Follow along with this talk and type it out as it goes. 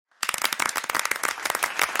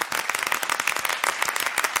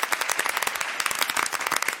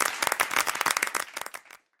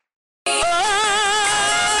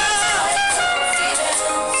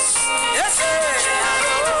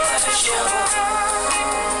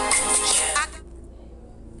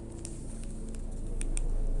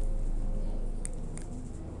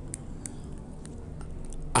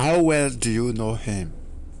How well do you know him?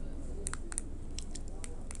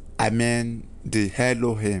 I mean the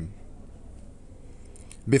Elohim.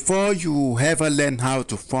 Before you ever learn how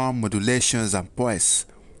to form modulations and poise,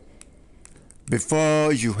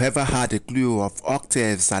 before you ever had a clue of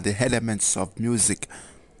octaves and the elements of music,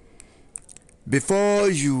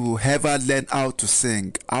 before you ever learn how to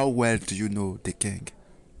sing, how well do you know the King?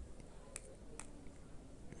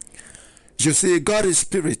 You see, God is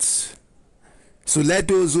spirit. So let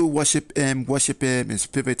those who worship him in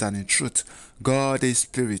spirit and in truth. God is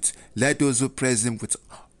spirit. Let those who praise him with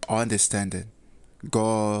understanding.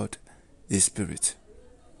 God is spirit.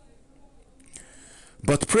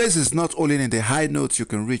 But praise is not only in the high notes you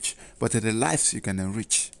can reach, but in the lives you can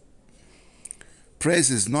enrich.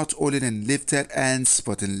 Praise is not only in lifted hands,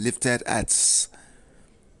 but in lifted hearts.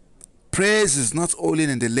 Praise is not only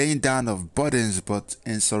in the laying down of burdens, but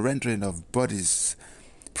in surrendering of bodies.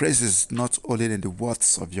 Praise is not only in the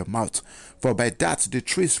words of your mouth, for by that the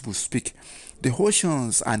trees will speak. The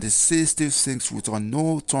oceans and the sea still sings with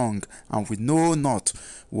unknown tongue, and we know not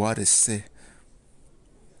what they say.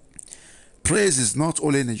 Praise is not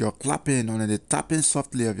only in your clapping or in the tapping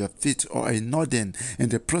softly of your feet or in nodding in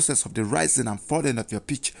the process of the rising and falling of your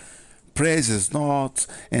pitch. Praise is not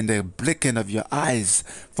in the blinking of your eyes,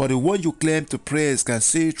 for the one you claim to praise can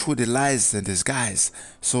see through the lies and disguise.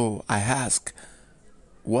 So I ask,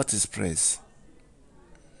 what is praise?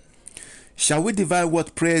 Shall we divide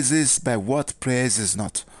what praise is by what praise is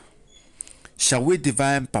not? Shall we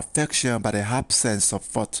divine perfection by the absence of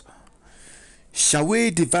fault? Shall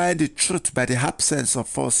we divine the truth by the absence of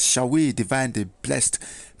false? Shall we divine the blessed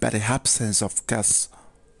by the absence of curse?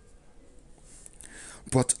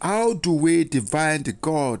 But how do we divine the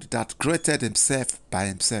God that created himself by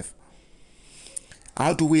himself?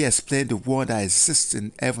 How do we explain the one that exists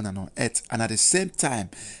in heaven and on earth and at the same time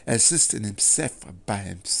exists in himself by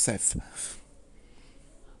himself?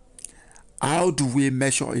 How do we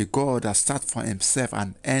measure a God that starts from himself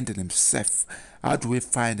and ends in himself? How do we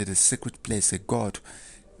find in the secret place a God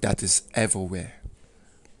that is everywhere?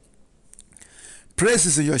 Praise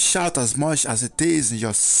is in your shout as much as it is in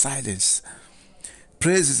your silence.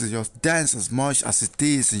 Praise is in your dance as much as it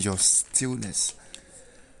is in your stillness.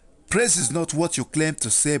 Praise is not what you claim to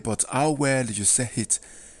say, but how well you say it.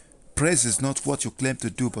 Praise is not what you claim to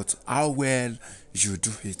do, but how well you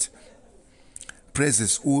do it. Praise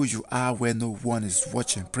is who you are when no one is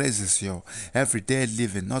watching. Praise is your everyday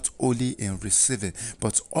living, not only in receiving,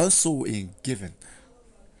 but also in giving.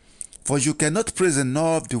 For you cannot praise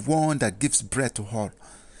enough the one that gives bread to all.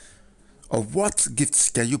 Or what gifts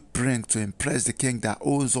can you bring to impress the king that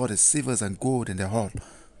owns all the silvers and gold in the hall?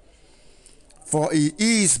 For he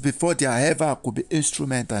is before there ever could be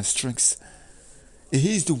instruments and strings.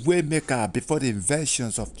 He is the way maker before the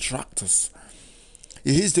inventions of tractors.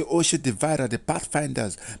 He is the ocean divider, the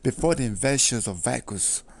pathfinders before the inventions of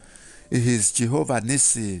vehicles. He is Jehovah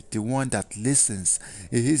Nissi, the one that listens.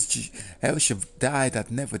 He is El Shaddai that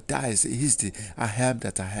never dies. He is the I am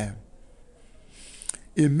that I am.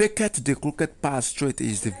 He maketh the crooked path straight.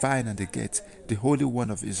 He is the vine and the gate, the Holy One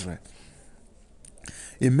of Israel.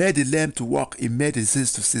 He made the lame to walk. He made the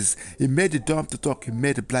disease to cease. He made the dumb to talk. He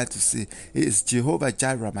made the blind to see. He is Jehovah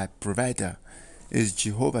Jireh, my provider. He is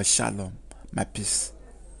Jehovah Shalom, my peace.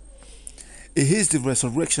 He is the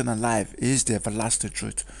resurrection and life. He is the everlasting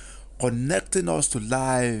truth, connecting us to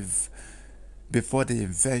life before the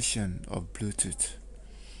invention of Bluetooth.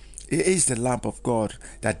 He is the Lamb of God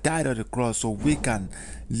that died on the cross so we can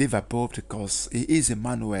live above the cross. He is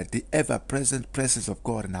Emmanuel, the ever-present presence of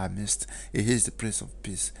God in our midst. He is the Prince of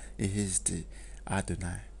Peace. He is the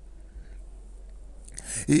Adonai.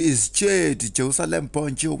 He is J, the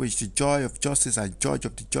Jerusalem-born Jewish, the joy of justice and judge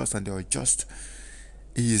of the just and the unjust.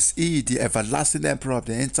 He is the everlasting emperor of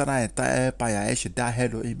the entire empire, El Shaddai,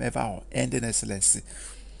 Elohim, ever ending excellency.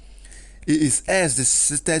 He is as the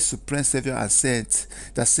seated supreme Savior and saint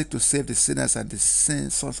that seek to save the sinners and the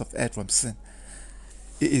sons of earth from sin.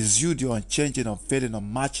 He is you, the unchanging, unfailing,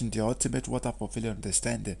 unmatching, the ultimate water fulfilling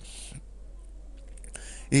understanding.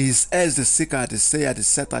 He is as the seeker, the sayer, the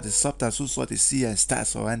setter, the substance who saw the sea and stars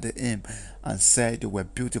surrounded him and said they were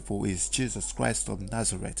beautiful. He is Jesus Christ of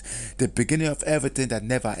Nazareth, the beginning of everything that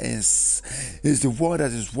never ends. He is the one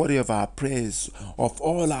that is worthy of our praise, of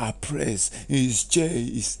all our praise. He is J,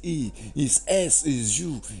 he is E, he is S, he is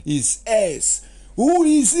U, he is S. Who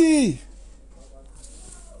is he?